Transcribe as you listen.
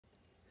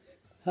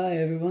Hi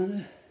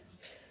everyone,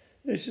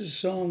 this is a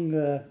song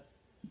that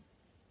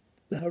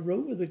I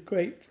wrote with a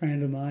great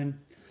friend of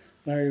mine,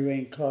 Mary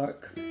Wayne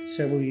Clark,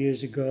 several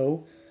years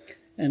ago,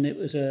 and it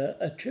was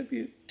a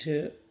tribute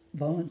to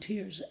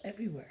volunteers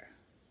everywhere.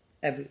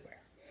 But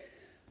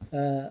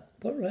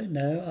right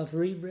now I've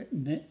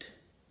rewritten it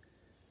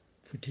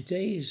for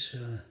today's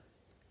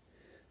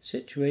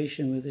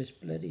situation with this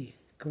bloody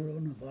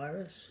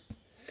coronavirus,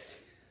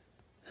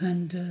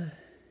 and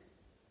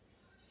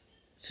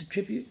it's a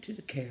tribute to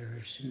the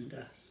carers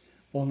and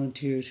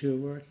volunteers who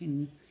are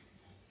working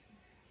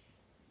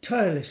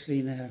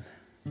tirelessly now.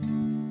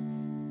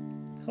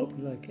 Hope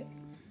you like it.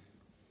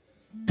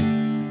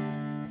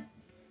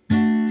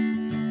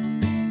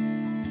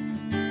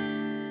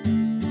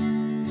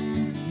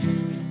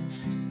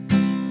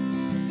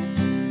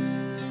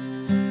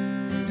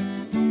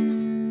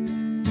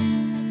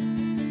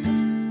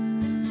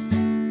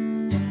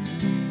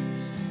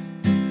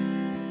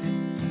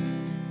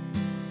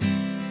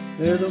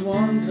 They're the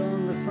ones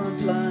on the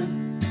front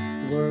line,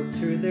 work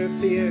through their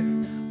fear,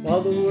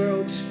 while the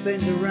world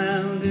spins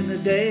around in a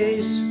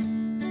daze.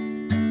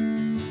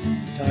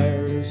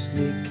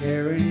 Tirelessly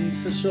caring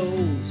for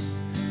souls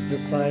they're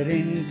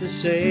fighting to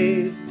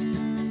save.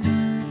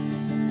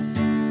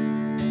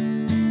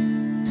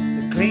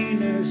 The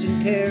cleaners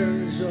and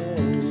carers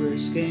all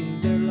risking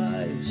their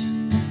lives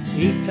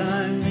each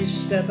time they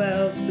step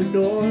out the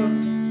door,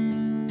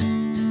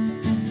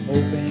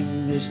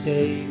 hoping this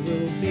day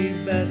will be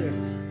better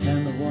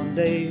than the one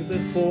day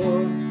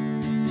before.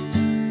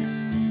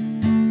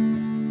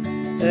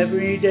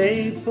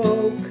 Everyday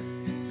folk,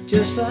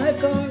 just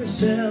like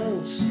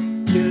ourselves,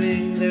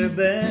 doing their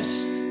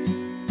best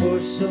for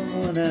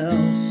someone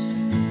else.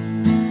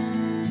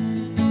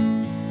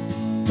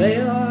 They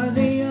are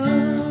the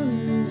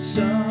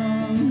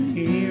unsung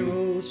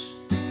heroes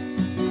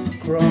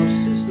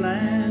across this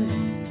land.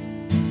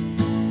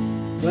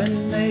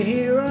 When they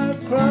hear our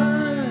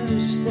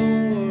cries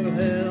for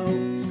help,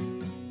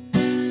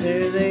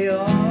 there they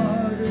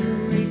are to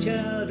reach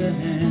out a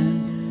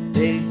hand.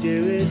 They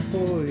do it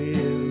for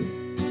you,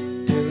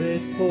 do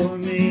it for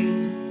me,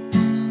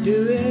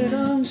 do it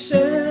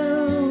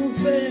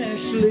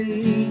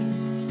unselfishly.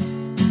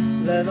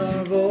 Let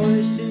our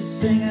voices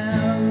sing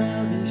out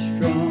loud and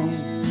strong,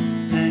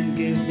 and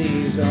give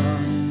these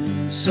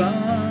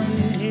unsung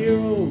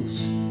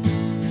heroes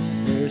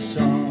their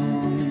song.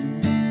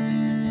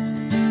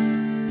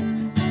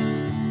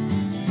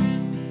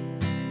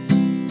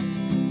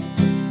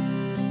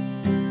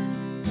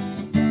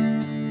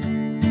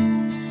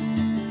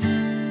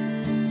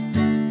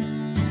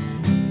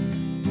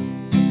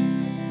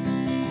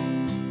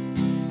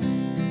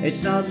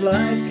 It's not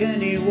like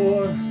any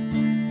war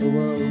the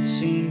world's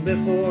seen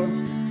before.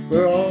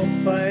 We're all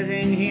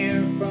fighting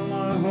here from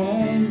our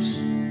homes.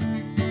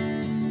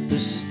 The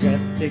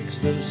skeptics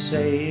will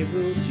say it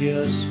will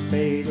just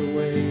fade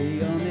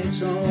away on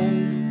its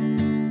own.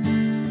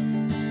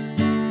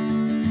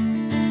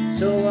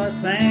 So I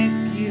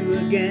thank you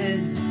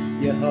again,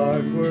 you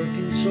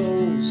hard-working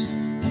souls,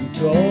 and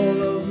to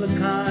all of the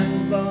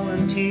kind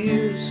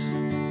volunteers.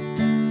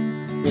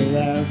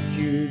 Without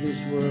you,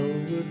 this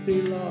world would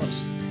be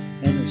lost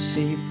in a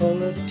sea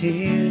full of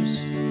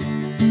tears.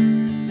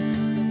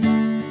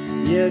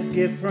 You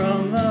give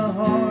from the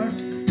heart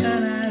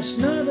and ask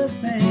not a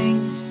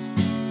thing.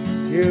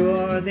 You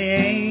are the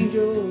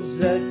angels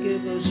that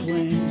give us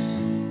wings.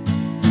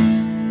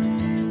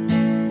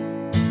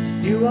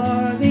 You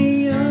are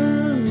the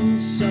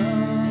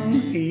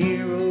unsung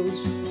heroes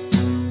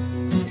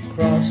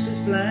across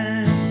this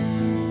land.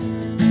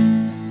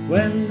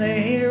 When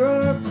they hear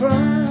our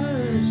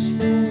cries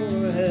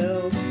for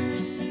help,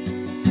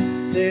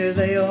 there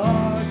they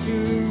are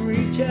to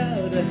reach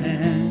out a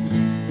hand.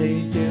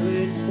 They do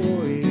it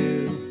for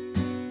you,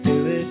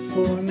 do it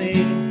for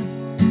me,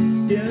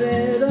 do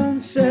it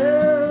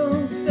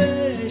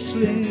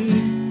unselfishly.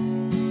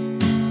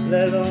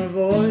 Let our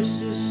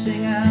voices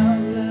sing out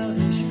loud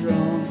and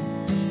strong,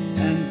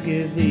 and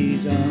give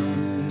these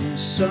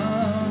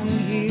unsung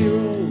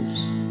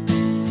heroes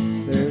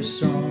their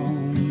song.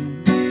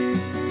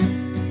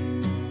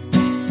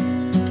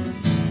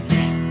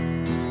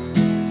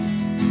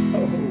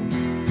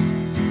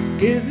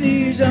 Give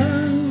these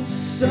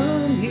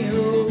unsung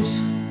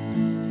heroes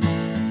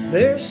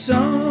their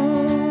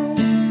song.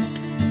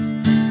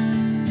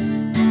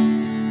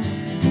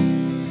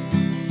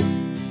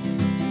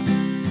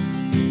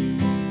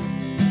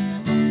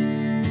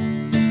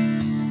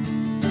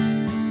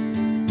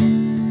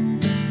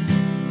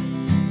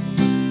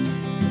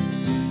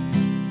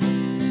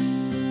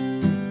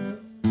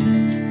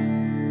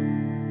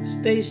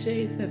 Stay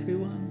safe,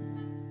 everyone.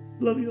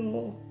 Love you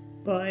all.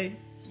 Bye.